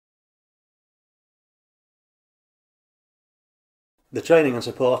The training and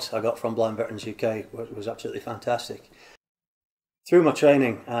support I got from Blind Veterans UK was absolutely fantastic. Through my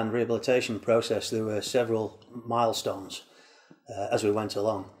training and rehabilitation process, there were several milestones as we went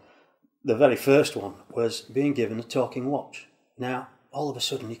along. The very first one was being given a talking watch. Now, all of a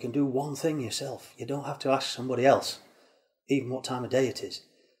sudden you can do one thing yourself. You don't have to ask somebody else, even what time of day it is.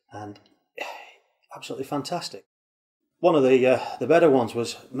 And absolutely fantastic. One of the better ones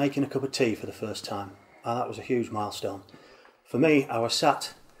was making a cup of tea for the first time. And that was a huge milestone. For me, I was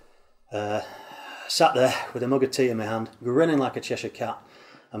sat there with a mug of tea in my hand, grinning like a Cheshire cat,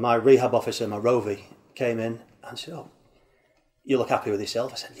 and my rehab officer, my Rovie, came in and said, "Oh, you look happy with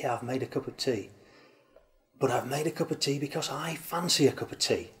yourself?" I said, "Yeah, I've made a cup of tea. But I've made a cup of tea because I fancy a cup of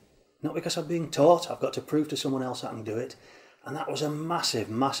tea. Not because I'm being taught. I've got to prove to someone else I can do it." And that was a massive,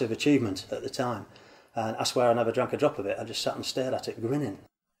 massive achievement at the time. And I swear I never drank a drop of it. I just sat and stared at it, grinning.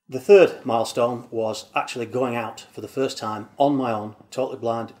 The third milestone was actually going out for the first time on my own, totally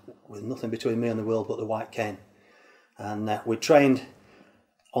blind, with nothing between me and the world but the white cane. And we trained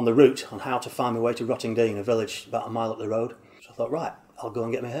on the route on how to find my way to Rottingdean, a village about a mile up the road. So I thought, right, I'll go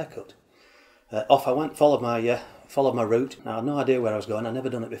and get my hair cut. Off I went, followed my route. Now I had no idea where I was going, I'd never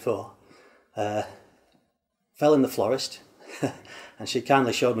done it before. Fell in the florist, and she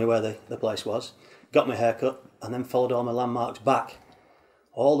kindly showed me where the place was. Got my hair cut, and then followed all my landmarks back,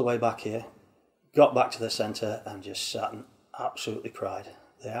 all the way back here. Got back to the centre and just sat and absolutely cried.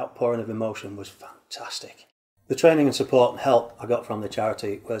 The outpouring of emotion was fantastic. The training and support and help I got from the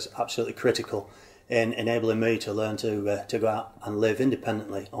charity was absolutely critical in enabling me to learn to go out and live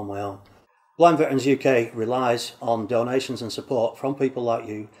independently on my own. Blind Veterans UK relies on donations and support from people like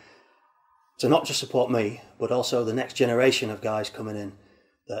you to not just support me, but also the next generation of guys coming in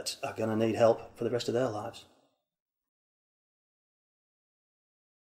that are going to need help for the rest of their lives.